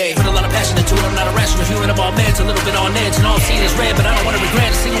any day. Put a lot of passion into it, I'm not a rational human, I'm all meds, a little bit on edge, and all I'm seeing is red, but I don't wanna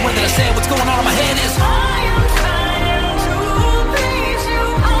regret a single word that I said. What's going on in my head is I am trying to please you,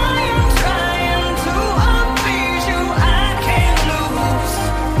 I am trying to appease you, I can't lose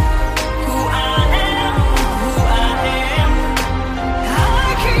who I am, who I am.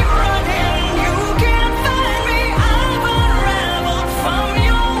 I keep running, you can't find me, I've unraveled from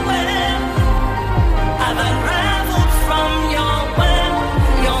your web, I've unraveled from your web,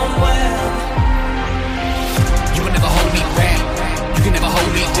 your web. You can never hold me back, you can never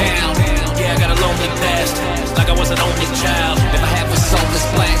hold me down. Yeah,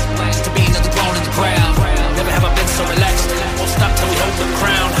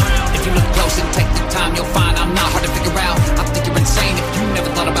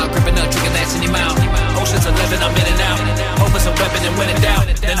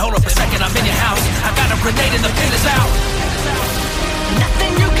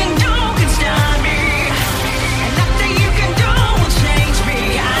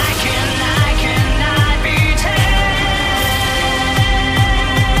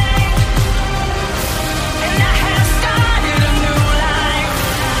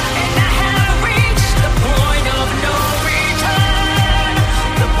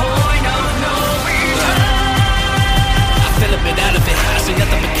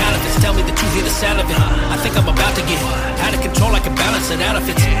 it out if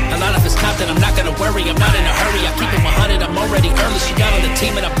it's a lot of it's not, then I'm not gonna worry. I'm not in a hurry, I keep it 100, I'm already early. She got on the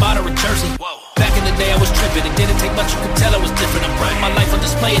team and I bought her a jersey. Back in the day I was tripping, it didn't take much, you could tell I was different. I'm putting my life on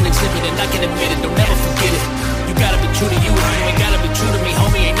display and exhibit, and I can admit it, don't never forget it. You gotta be true to you, you ain't gotta be true to me.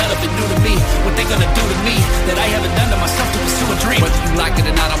 Homie, ain't none of it new to me. What they gonna do to me that I haven't done to myself to pursue a dream? Whether you like it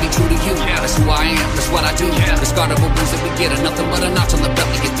or not, I'll be true to you. That's who I am, that's what I do. The carnival blues that we get are nothing but a notch on the belt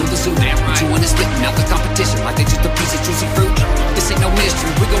to get through the zoo. But you want is spitting out the competition like they just a piece of juicy fruit. This ain't no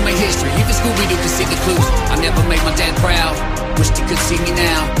mystery, we gon' make history. Even Scooby-Doo can see the clues. I never made my dad proud, wished he could see me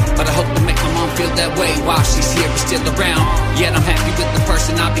now, but I hope to make my mom feel that way while she's here but still around. Yet I'm happy with the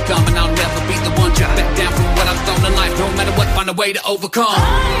person I've become, and I'll never be the one to back down from what I've thrown in life. No matter what, find a way to overcome.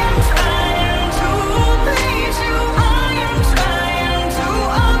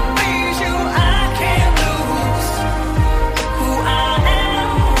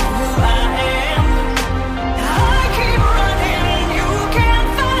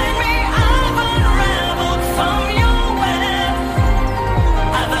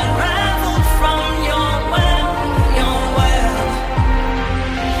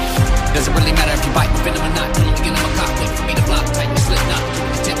 Doesn't really matter if you bite my venom or not. Till the beginning of a cockpit for me to flop. Tighten your slip knot, keep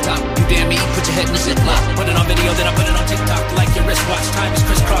it tip top. You dare me, put your head in the zip lock. Put it on video, then I put it on TikTok. Like your wristwatch, time is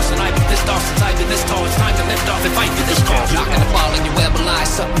crisscross, and I've been pissed off since I've been this tall. It's time to lift off and fight for this cause. Not gonna fall in your web of lies.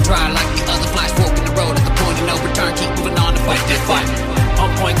 Something dry like the other flies. Fork in the road at the point of no return. Keep moving on to fight this fight.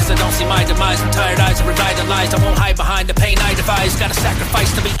 On point, cause I don't see my demise. From tired eyes are revitalized. I won't hide behind the pain I devise. Gotta sacrifice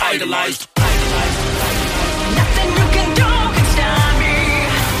to be idolized. Nothing you can do can stop me.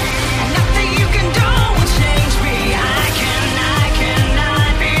 Nothing you can do will change me. I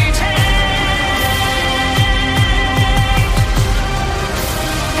cannot be tamed.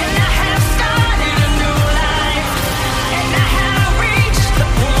 And I have started a new life. And I have reached the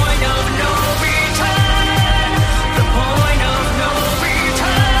point of no return. The point of no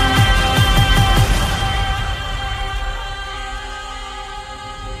return.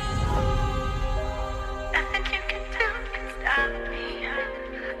 Nothing you can do can stop me.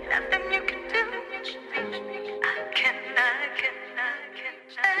 Nothing you can do can change me. I cannot.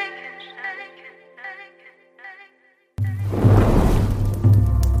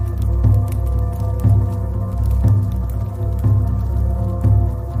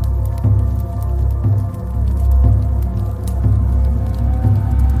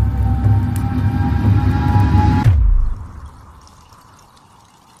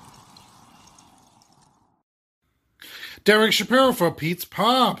 Derek Shapiro for Pete's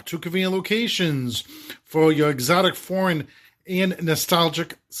Pop. 2 convenient locations for your exotic, foreign, and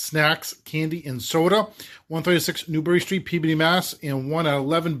nostalgic snacks, candy, and soda. 136 Newbury Street, Peabody, Mass. And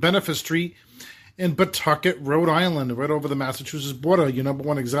 111 Benefit Street in Pawtucket, Rhode Island, right over the Massachusetts border. Your number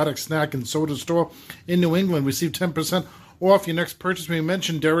one exotic snack and soda store in New England. Receive 10% off your next purchase when you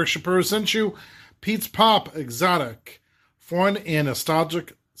mention Derek Shapiro sent you. Pete's Pop, exotic, foreign, and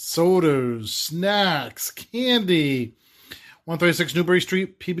nostalgic sodas, snacks, candy. 136 Newbury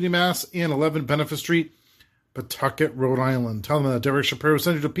Street, Peabody, Mass. And 11 Benefit Street, Pawtucket, Rhode Island. Tell them that Derek Shapiro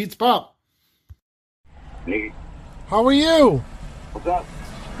sent you to Pete's Pop. Hey. How are you? What's up?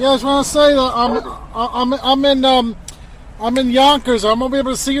 Yeah, I just want to say that I'm in Yonkers. I won't be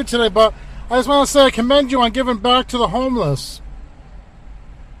able to see you today, but I just want to say I commend you on giving back to the homeless.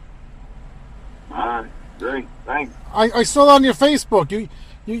 Great, thanks. I saw that on your Facebook.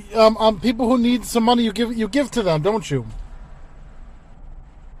 You people who need some money, you give to them, don't you?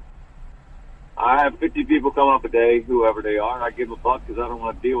 I have 50 people come up a day, whoever they are. I give them $1 because I don't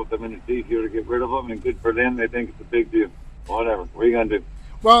want to deal with them, and it's easier to get rid of them. And good for them; they think it's a big deal. Whatever. What are you gonna do?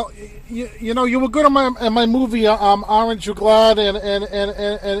 Well, you know, you were good in my movie, Aren't You Glad?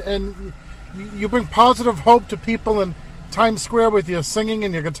 And you bring positive hope to people in Times Square with your singing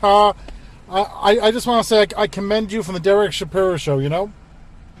and your guitar. I just want to say I commend you from the Derek Shapiro Show, you know?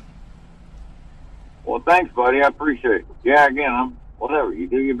 Well, thanks, buddy. I appreciate it. Yeah, again, I'm whatever. You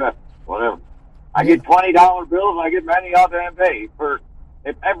do your best. Whatever. I get $20 bills. I get many all damn day.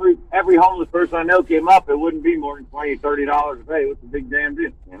 If every homeless person I know came up, it wouldn't be more than $20, $30 a day. It's a big damn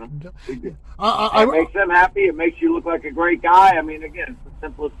deal, you know? Big deal. It makes them happy. It makes you look like a great guy. I mean, again, it's the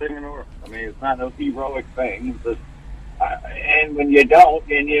simplest thing in the world. I mean, it's not no heroic thing. It's just, and when you don't,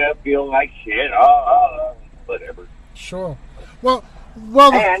 then you feel like shit. Whatever. Sure. Well,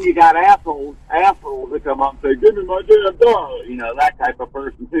 and you got assholes that come up and say, "Give me my damn dollar," you know, that type of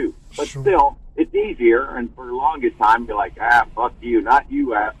person too. But sure. Still, it's easier. And for the longest time, you're like, fuck you, not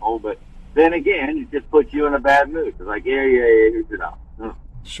you, asshole. But then again, it just puts you in a bad mood. It's like, yeah, you know.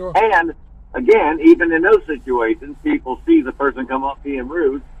 Sure. And again, even in those situations, people see the person come up being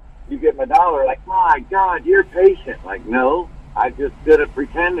rude. You give them $1, like, my God, you're patient. Like, no, I just good at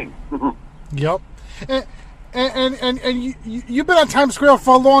pretending. Yep. And you've been on Times Square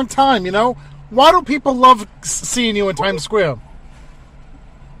for a long time, you know? Why do people love seeing you in Times Square?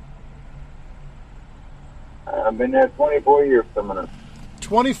 I've been there 24 years coming up.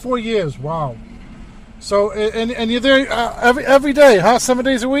 24 years, wow. So, and you're there every day, huh? 7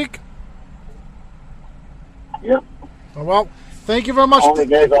 days a week? Yep. Oh, well, thank you very much. The only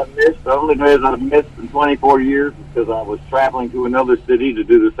days I've missed in 24 years is because I was traveling to another city to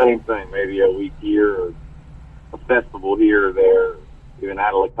do the same thing, maybe a week here or a festival here or there, even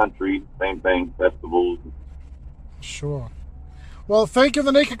out of the country, same thing, festivals. Sure. Well, thank you,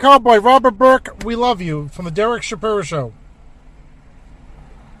 the Naked Cowboy. Robert Burke, we love you, from the Derek Shapiro Show.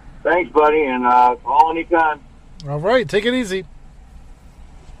 Thanks, buddy, and call anytime. All right, take it easy.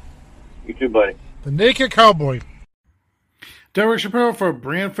 You too, buddy. The Naked Cowboy. Derek Shapiro for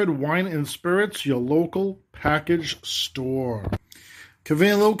Branford Wine and Spirits, your local package store.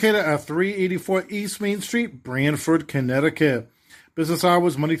 Conveniently located at 384 East Main Street, Branford, Connecticut. Business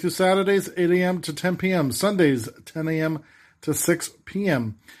hours Monday through Saturdays, 8 a.m. to 10 p.m. Sundays, 10 a.m. to 6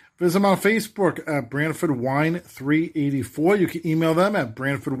 p.m. Visit them on Facebook at Branford Wine 384. You can email them at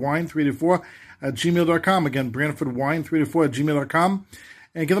BranfordWine384@gmail.com. Again, BranfordWine384@gmail.com.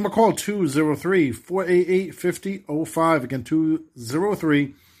 And give them a call, 203-488-5005. Again,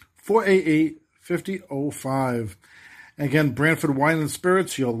 203-488-5005. Again, Branford Wine and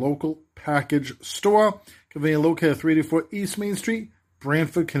Spirits, your local package store. Conveniently located at 384 East Main Street,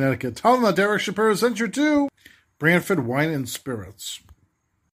 Branford, Connecticut. Tell them that Derek Shapiro sent you to Branford Wine and Spirits.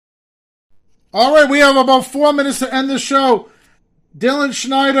 All right, we have about 4 minutes to end the show. Dylan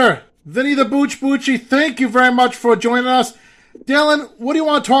Schneider, Vinny the Booch Bucci, thank you very much for joining us. Dylan, what do you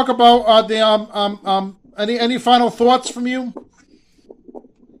want to talk about? Any final thoughts from you?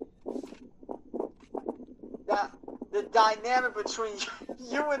 The dynamic between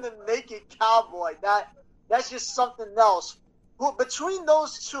you and the Naked Cowboy, that's just something else. Between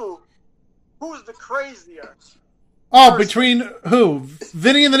those two, who's the crazier? Oh, between who?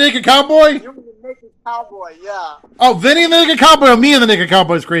 Vinny and the Naked Cowboy? You and the Naked Cowboy, yeah. Oh, Vinny and the Naked Cowboy, or me and the Naked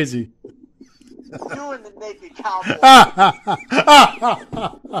Cowboy is crazy? You and the Naked Cowboy.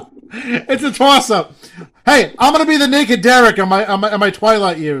 It's a toss-up. Hey, I'm going to be the Naked Derek in my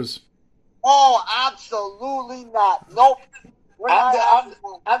twilight years. Oh, absolutely not. Nope. I'm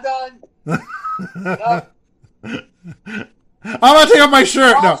done. I'm going to take off my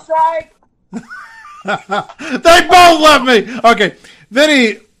shirt. No. They both left me. Okay.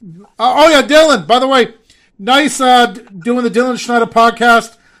 Vinny. Oh, yeah, Dylan. By the way, nice doing the Dylan Schneider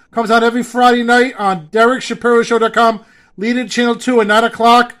podcast. Comes out every Friday night on DerekShapiroShow.com, Lead Channel 2 at 9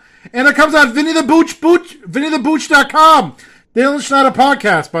 o'clock. And it comes out VinnyTheBooch.com. Dylan Schneider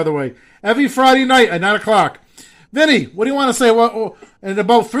podcast, by the way. Every Friday night at 9 o'clock. Vinny, what do you want to say? In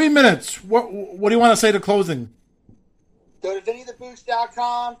about 3 minutes, what do you want to say to closing? Go to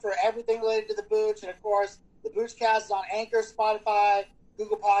VinnyTheBooch.com for everything related to the Booch. And, of course, the Boochcast is on Anchor, Spotify,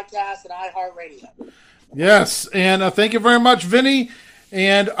 Google Podcasts, and iHeartRadio. Yes, and thank you very much, Vinny.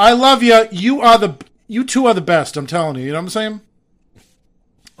 And I love you. You two are the best, I'm telling you. You know what I'm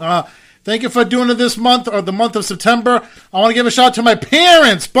saying? Thank you for doing it this month, or the month of September. I want to give a shout out to my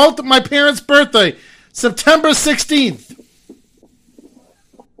parents. Both of my parents' birthday, September 16th.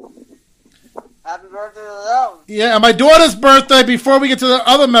 Happy birthday to them. Yeah, and my daughter's birthday, before we get to the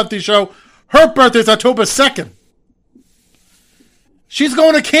other monthly show, her birthday is October 2nd. She's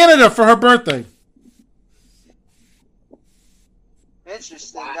going to Canada for her birthday.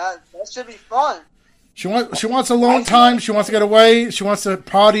 Interesting. That should be fun. She wants alone time. She wants to get away. She wants to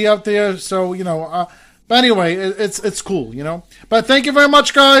party out there. So, you know, but anyway, it's cool, you know. But thank you very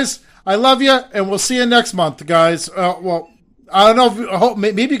much, guys. I love you, and we'll see you next month, guys. Well, I don't know. I hope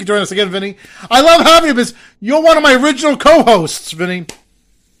maybe you can join us again, Vinny. I love having you because you're one of my original co-hosts, Vinny.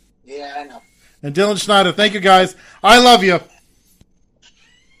 Yeah, I know. And Dylan Schneider, thank you, guys. I love you.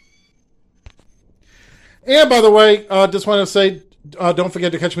 And by the way, just want to say, don't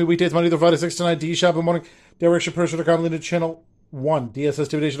forget to catch me weekdays, Monday through Friday, 6 to 9, D-Shop in the morning, DerekShapiroShow.com, Linda Channel 1,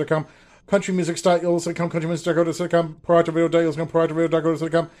 DSSTV.com, CountryMusic.com, CountryMusic.com, ProActiveRadio.com,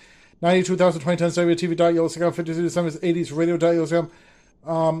 ProActiveRadio.com, 92,000 2010 TV.com, 52 December 80s Radio.com,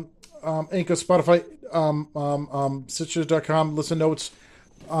 Anchor, Spotify, Stitcher.com, Listen Notes,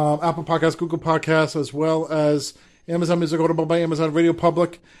 Apple Podcasts, Google Podcasts, as well as Amazon Music, Audible by Amazon, Radio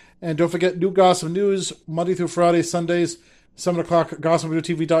Public. And don't forget, new gossip news, Monday through Friday, Sundays, 7 o'clock,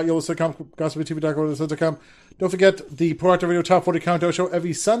 GossipRadio.TV.com, GossipRadio.TV.com. Don't forget the Proactive Radio Top 40 Countdown Show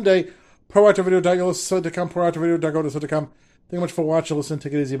every Sunday, ProActiveRadio.com, ProActiveRadio.com. Thank you much for watching, listening.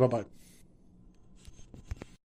 Take it easy. Bye-bye.